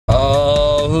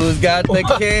who's got the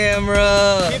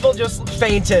camera. People just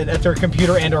fainted at their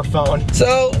computer and or phone.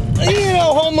 So, you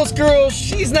know, homeless girl,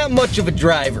 she's not much of a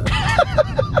driver.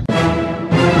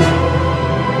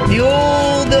 The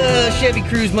old Chevy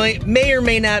Cruze may or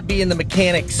may not be in the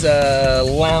mechanic's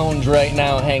lounge right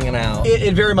now hanging out.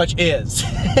 It very much is.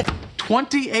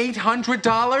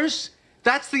 $2,800?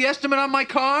 That's the estimate on my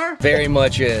car? Very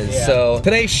much is. Yeah. So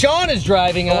today Sean is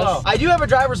driving us. I do have a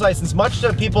driver's license, much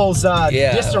to people's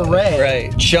disarray.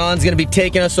 Right. Sean's gonna be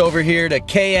taking us over here to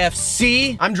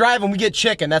KFC. I'm driving, we get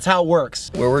chicken, that's how it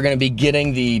works. Where we're gonna be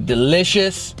getting the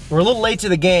delicious, we're a little late to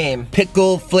the game,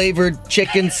 pickle flavored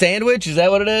chicken sandwich. Is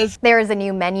that what it is? There is a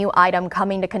new menu item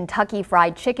coming to Kentucky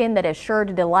Fried Chicken that is sure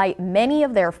to delight many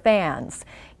of their fans.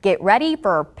 Get ready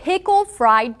for pickle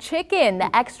fried chicken.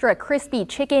 The extra crispy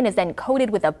chicken is then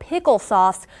coated with a pickle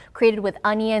sauce created with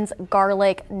onions,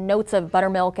 garlic, notes of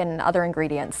buttermilk, and other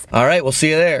ingredients. All right, we'll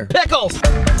see you there. Pickles!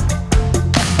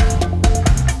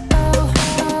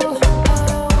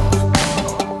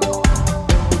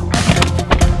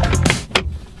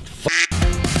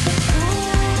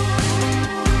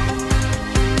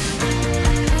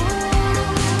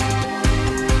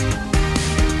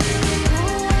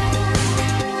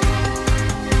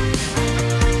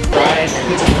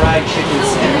 Fried chicken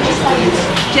sandwiches, please.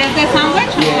 Just the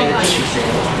sandwich? Yeah, just the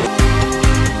sandwich.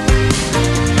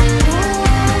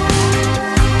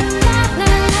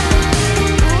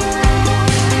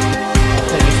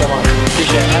 Thank you so much.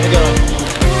 Appreciate it. Have a good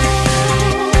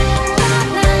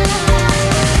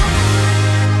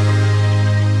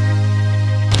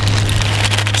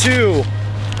one.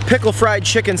 2 pickle fried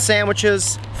chicken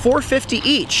sandwiches, $4.50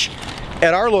 each.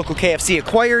 At our local KFC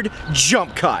acquired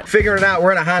jump cut. Figuring it out,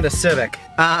 we're in a Honda Civic.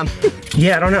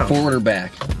 Yeah, I don't know. Forward or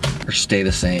back, or stay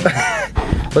the same.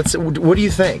 What do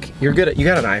you think? You're good at, you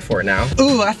got an eye for it now.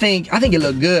 Ooh, I think it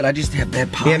looked good. I just have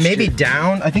bad posture. Yeah, maybe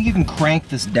down. I think you can crank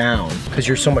this down because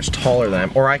you're so much taller than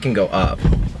I'm, or I can go up.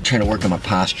 I'm trying to work on my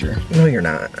posture. No, you're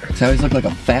not. So I always look like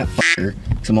a fat fucker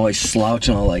because I'm always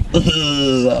slouching all like,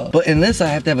 ugh. But in this, I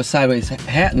have to have a sideways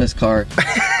hat in this car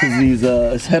because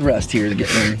this headrest here is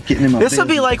getting in my This will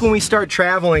be like when we start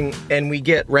traveling and we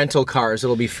get rental cars.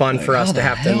 It'll be fun for us to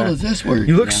have to. How the hell does this work?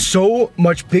 You look so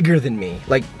much bigger than me.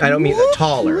 Like, I don't mean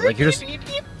taller. Like, you're just.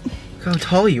 Look how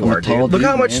tall you are, dude. Look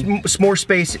how much more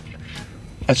space.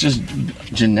 That's just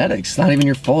genetics. It's not even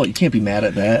your fault. You can't be mad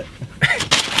at that.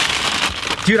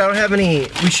 Dude, I don't have any.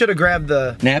 We should have grabbed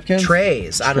the napkins,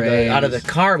 trays out of the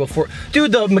car before.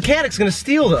 Dude, the mechanic's gonna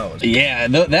steal those. Yeah,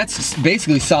 that's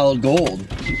basically solid gold.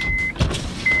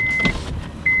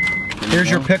 Here's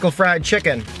your pickle fried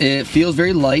chicken. It feels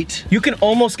very light. You can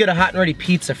almost get a hot and ready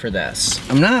pizza for this.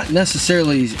 I'm not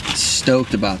necessarily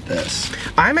stoked about this.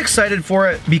 I'm excited for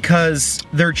it because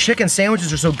their chicken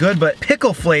sandwiches are so good, but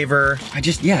pickle flavor.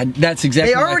 Yeah, that's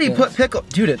exactly. They already put pickle.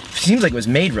 Dude, it seems like it was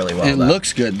made really well. It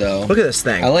looks good though. Look at this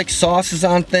thing. I like sauces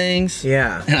on things.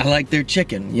 Yeah. And I like their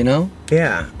chicken, you know?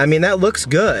 Yeah. I mean, that looks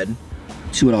good.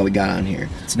 See what all we got on here.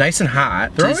 It's nice and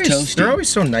hot. They're always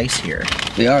so nice here.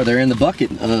 They are. They're in the bucket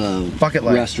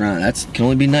light restaurant. That's can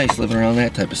only be nice living around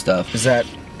that type of stuff. Is that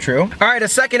true? All right, a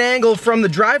second angle from the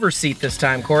driver's seat this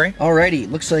time, Corey. Alrighty,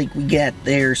 looks like we got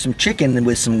there some chicken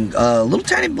with some little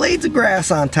tiny blades of grass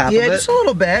on top of it. Yeah, just a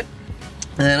little bit.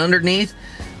 And then underneath,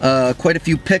 quite a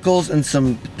few pickles and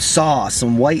some sauce,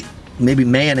 some white. Maybe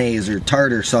mayonnaise or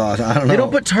tartar sauce. I don't know. They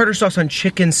don't put tartar sauce on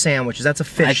chicken sandwiches. That's a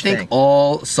fish thing. I think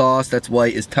all sauce that's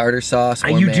white is tartar sauce or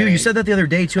mayonnaise. You said that the other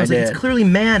day too. I was like, it's clearly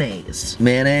mayonnaise.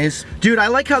 Mayonnaise? Dude, I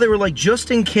like how they were like,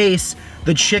 just in case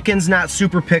the chicken's not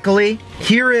super pickly,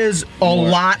 here is a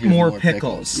lot more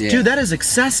pickles. Yeah. Dude, that is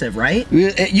excessive, right?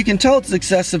 You can tell it's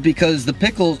excessive because the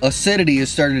pickle acidity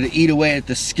has started to eat away at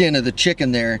the skin of the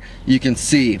chicken there, you can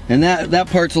see. And that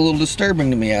part's a little disturbing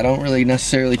to me. I don't really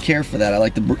necessarily care for that. I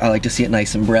like to see it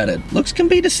nice and breaded. Looks can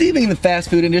be deceiving in the fast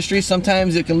food industry.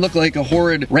 Sometimes it can look like a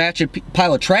horrid ratchet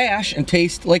pile of trash and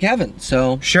taste like heaven.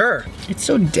 So sure. It's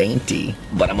so dainty,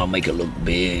 but I'm gonna make it look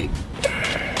big.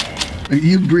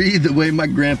 You breathe the way my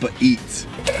grandpa eats.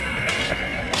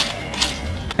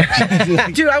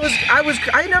 Dude,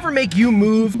 I never make you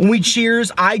move. When we cheers,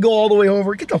 I go all the way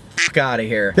over. Get the fuck out of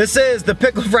here. This is the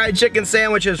pickle fried chicken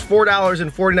sandwiches,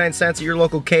 $4.49 at your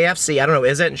local KFC. I don't know,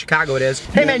 is it? In Chicago it is.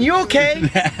 Hey man, you okay?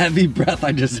 That heavy breath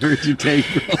I just heard you take,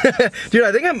 bro. Dude,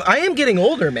 I think I am getting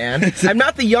older, man. I'm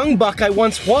not the young buck I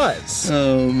once was.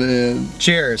 Oh man.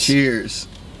 Cheers. Cheers.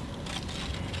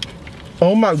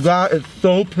 Oh my God, it's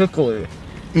so pickly.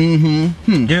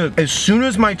 Dude, as soon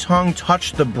as my tongue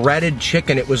touched the breaded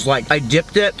chicken, it was like I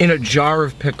dipped it in a jar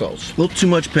of pickles. A little too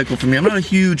much pickle for me. I'm not a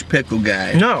huge pickle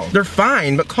guy. No, they're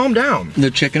fine, but calm down.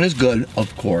 The chicken is good,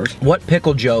 of course. What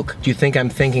pickle joke do you think I'm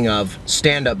thinking of?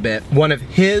 Stand-up bit. One of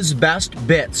his best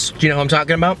bits. Do you know who I'm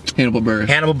talking about? Hannibal Buress.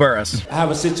 Hannibal Buress. I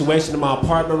have a situation in my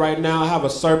apartment right now. I have a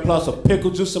surplus of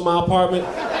pickle juice in my apartment.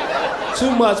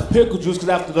 Too much pickle juice, because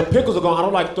after the pickles are gone, I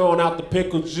don't like throwing out the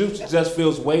pickle juice. It just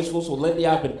feels wasteful. So lately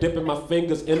I've been dipping my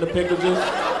fingers in the pickle juice.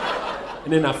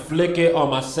 And then I flick it on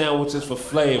my sandwiches for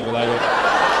flavor.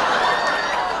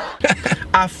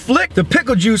 I flicked the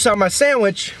pickle juice on my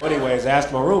sandwich. Anyways, I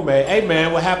asked my roommate, hey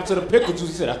man, what happened to the pickle juice?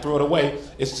 He said, I threw it away.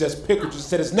 It's just pickle juice. He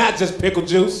said, it's not just pickle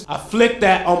juice. I flicked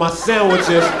that on my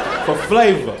sandwiches for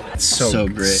flavor. So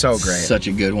great. So great. Such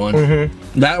a good one.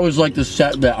 That was like the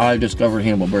set that I discovered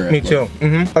Hannibal Buress. Me too.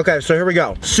 Okay, so here we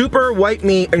go. Super white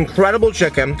meat, incredible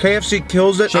chicken. KFC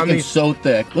kills it on Chicken's these. so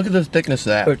thick. Look at the thickness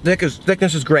of that.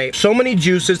 Thickness is great. So many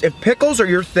juices. If pickles are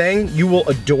your thing, you will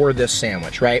adore this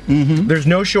sandwich, right? There's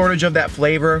no shortage of that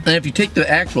flavor. And if you take the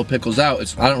actual pickles out,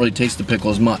 I don't really taste the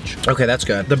pickle as much. Okay, that's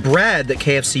good. The bread that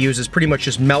KFC uses pretty much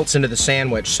just melts into the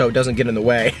sandwich, so it doesn't get in the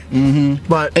way.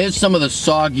 But It's some of the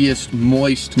soggiest,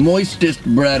 moistest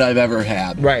bread I've ever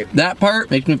had. Right. That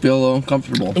part makes me feel a little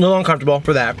uncomfortable. a little uncomfortable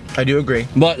for that. I do agree.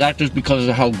 But that's just because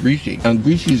of how greasy. And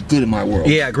greasy is good in my world.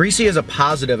 Yeah, greasy is a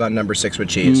positive on number 6 with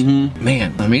cheese.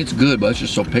 Man, I mean, it's good, but it's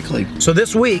just so pickly. So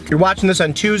this week, you're watching this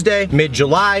on Tuesday,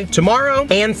 mid-July. Tomorrow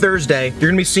and Thursday, you're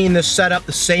gonna be seeing this set up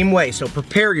the same way, so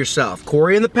prepare yourself.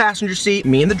 Corey in the passenger seat,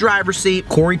 me in the driver's seat,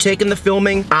 Corey taking the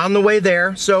filming on the way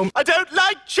there, so I don't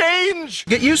like change!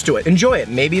 Get used to it, enjoy it.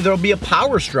 Maybe there'll be a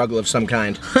power struggle of some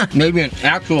kind. Maybe an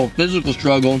actual physical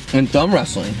struggle in thumb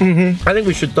wrestling. I think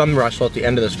we should thumb wrestle at the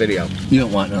end of this video. You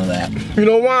don't want none of that. You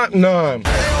know what? None.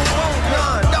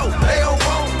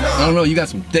 I don't know, you got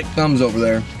some thick thumbs over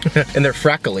there. And they're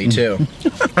freckly too.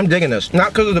 I'm digging this. Not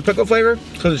because of the pickle flavor,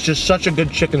 because it's just such a good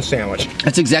chicken sandwich.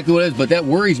 That's exactly what it is, but that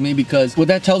worries me because what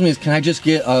that tells me is, can I just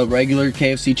get a regular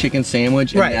KFC chicken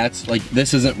sandwich? And that's like,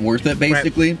 this isn't worth it,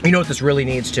 basically. You know what this really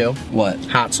needs too? What?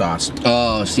 Hot sauce.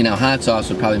 Oh, see, now hot sauce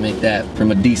would probably make that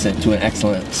from a decent to an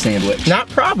excellent sandwich. Not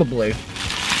probably.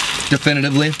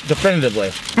 Definitively.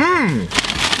 Definitively.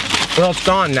 Well, it's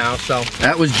gone now, so.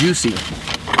 That was juicy.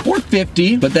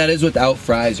 $4.50, but that is without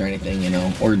fries or anything, you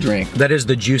know, or drink. That is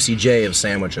the Juicy J of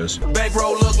sandwiches.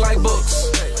 Bankroll look like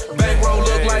books. Bankroll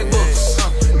look like books.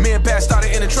 Me and Pat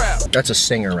started in a trap. That's a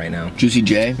singer right now. Juicy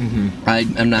J?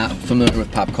 I'm not familiar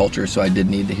with pop culture, so I did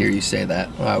need to hear you say that.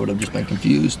 I would have just been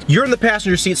confused. You're in the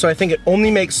passenger seat, so I think it only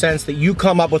makes sense that you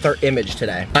come up with our image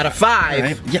today. Out of 5.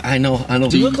 Right? Yeah, I know.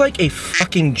 You look like a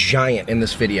fucking giant in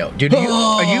this video. Dude,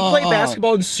 are you play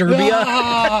basketball in Serbia?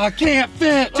 Can't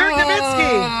fit. Dirk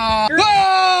Nowitzki.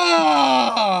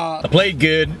 I played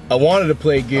good. I wanted to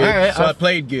play good, so I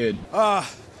played good.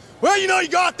 Well, you know, you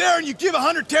go out there and you give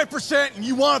 110% and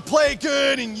you want to play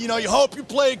good and, you know, you hope you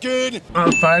play good.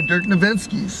 5 Dirk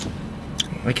Nowitzkis.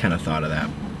 I kind of thought of that.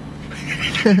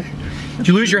 Did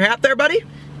you lose your hat there, buddy?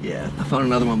 Yeah, I found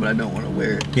another one, but I don't want to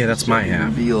wear it. Yeah, that's my hat.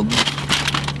 Revealed.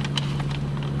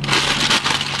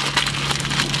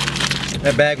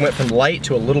 That bag went from light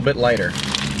to a little bit lighter.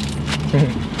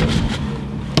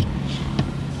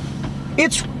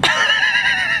 It's...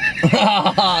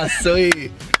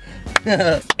 Sweet.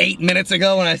 8 minutes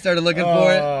ago when I started looking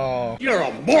for it. You're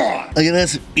a moron. Look at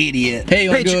this idiot. Hey, you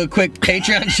want to do a quick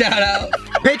Patreon shout out?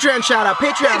 Patreon shout out.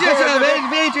 Patreon.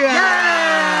 Patreon.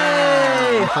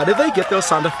 Yay! How did they get those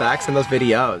sound effects in those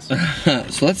videos?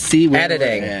 So let's see where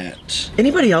Editing. we're at.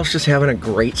 Anybody else just having a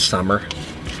great summer?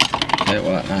 Tell you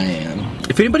what, I am.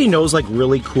 If anybody knows like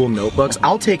really cool notebooks,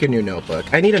 I'll take a new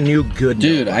notebook. I need a new good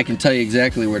Dude, notebook. I can tell you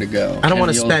exactly where to go. I don't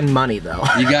want to spend money though.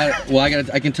 You got it. Well,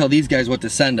 I can tell these guys what to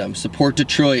send them. Support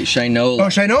Detroit, Shinola. Oh,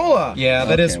 Shinola. Yeah,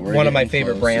 that is we're one of my getting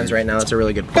favorite closer. brands right now. That's a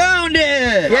really good. Found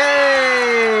it!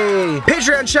 Yay!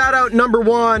 Patreon shout out number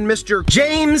 1, Mr.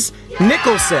 James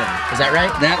Nicholson. Is that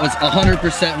right? That was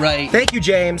 100% right. Thank you,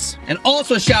 James. And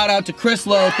also shout out to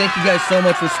Cristal. Thank you guys so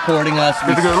much for supporting us.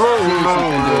 We seriously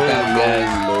couldn't do it without you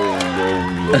guys.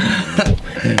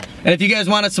 And if you guys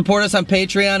want to support us on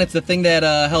Patreon, it's the thing that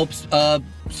helps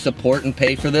support and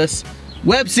pay for this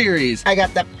web series. I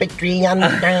got the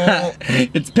Patreon.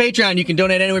 It's Patreon. You can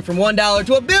donate anywhere from $1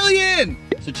 to $1 billion.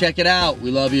 So check it out. We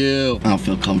love you. I don't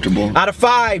feel comfortable. Out of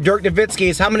 5 Dirk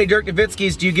Nowitzkis, how many Dirk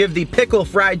Nowitzkis do you give the pickle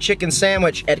fried chicken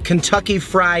sandwich at Kentucky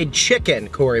Fried Chicken,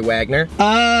 Corey Wagner?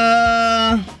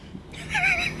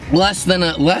 Less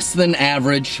than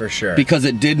average. For sure. Because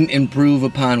it didn't improve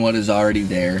upon what is already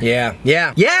there. Yeah,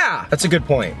 that's a good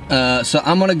point. So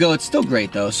I'm gonna go, it's still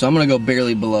great though, so I'm gonna go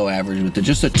barely below average with it,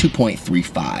 just a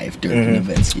 2.35 Dirk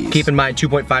Nowitzki's. Keep in mind,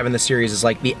 2.5 in the series is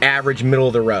like the average middle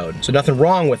of the road. So nothing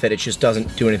wrong with it, it just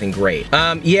doesn't do anything great.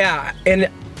 Yeah, and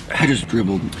I just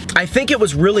dribbled. I think it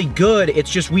was really good. It's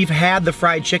just we've had the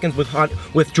fried chickens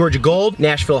with Georgia Gold,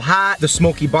 Nashville Hot, the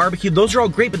smoky barbecue. Those are all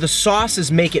great, but the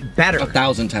sauces make it better.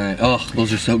 1,000 times. Oh,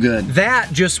 those are so good. That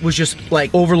was just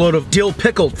like overload of dill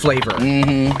pickle flavor,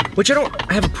 which I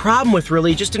don't have a problem with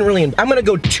really. Just didn't really. I'm gonna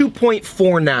go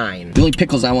 2.49. The only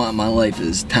pickles I want in my life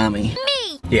is Tommy.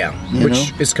 Yeah,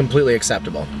 which is completely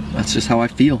acceptable. That's just how I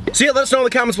feel. So yeah, let us know in the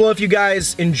comments below if you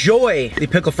guys enjoy the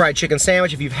pickle fried chicken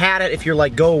sandwich. If you've had it, if you're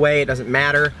like, go away, it doesn't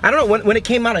matter. I don't know, when it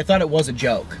came out, I thought it was a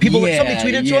joke. Somebody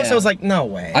tweeted to us, I was like, no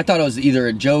way. I thought it was either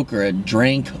a joke or a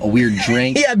drink, a weird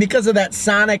drink. Yeah, because of that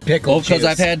Sonic pickle juice.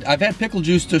 Because I've had pickle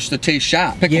juice just to taste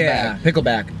shot. Pickleback.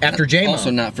 Pickleback. After J-Mo. Also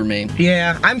not for me.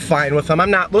 Yeah, I'm fine with them.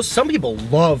 I'm not, some people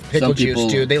love pickle juice,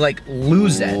 dude. They like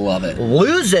lose it. Love it.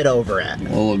 Lose it over it. A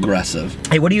little aggressive.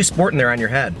 Hey, what are you sporting there on your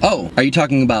head? Oh, are you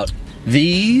talking about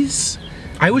these?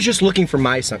 I was just looking for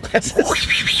my sunglasses.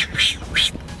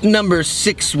 Number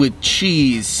 6 with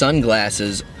cheese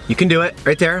sunglasses. You can do it.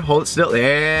 Right there. Hold it still.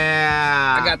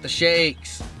 Yeah. I got the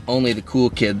shakes. Only the cool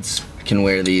kids can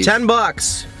wear these.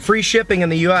 $10. Free shipping in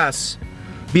the US.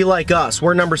 Be like us.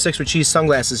 We're number 6 with cheese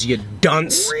sunglasses, you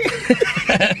dunce.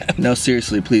 No,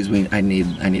 seriously, please, I need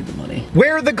the money.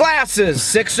 Wear the glasses,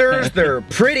 Sixers. They're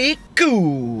pretty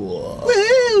cool.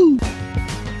 Woo!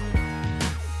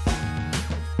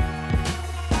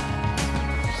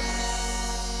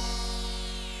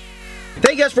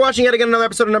 Thank you guys for watching yet again another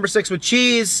episode of Number 6 with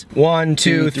Cheese. 1,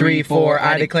 2, 3, 4.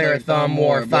 I declare a thumb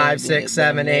war. 5, 6,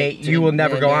 7, 8. You will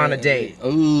never go on a date.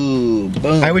 Ooh,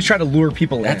 boom. I always try to lure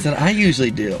people in. That's what I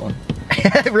usually do.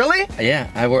 Really?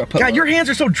 Yeah, God, your hands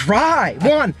are so dry.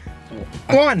 One.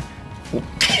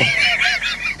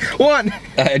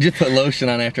 I just put lotion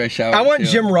on after I showered. I want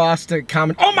Jim Ross to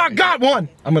comment. Oh my God, one.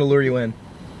 I'm gonna lure you in.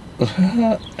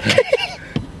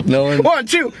 No one. 1,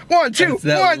 2, 1, 2,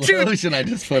 1, 2. Lotion I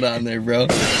just put on there, bro.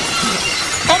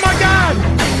 Oh my God!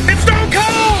 It's Stone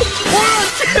Cold! 1,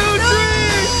 2,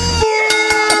 3,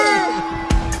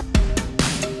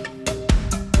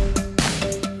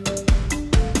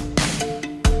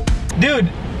 4! Dude,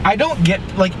 I don't get,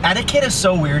 like, etiquette is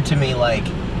so weird to me. Like,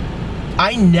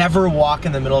 I never walk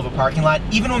in the middle of a parking lot,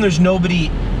 even when there's nobody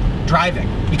driving,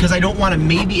 because I don't want to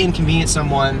maybe inconvenience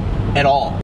someone at all.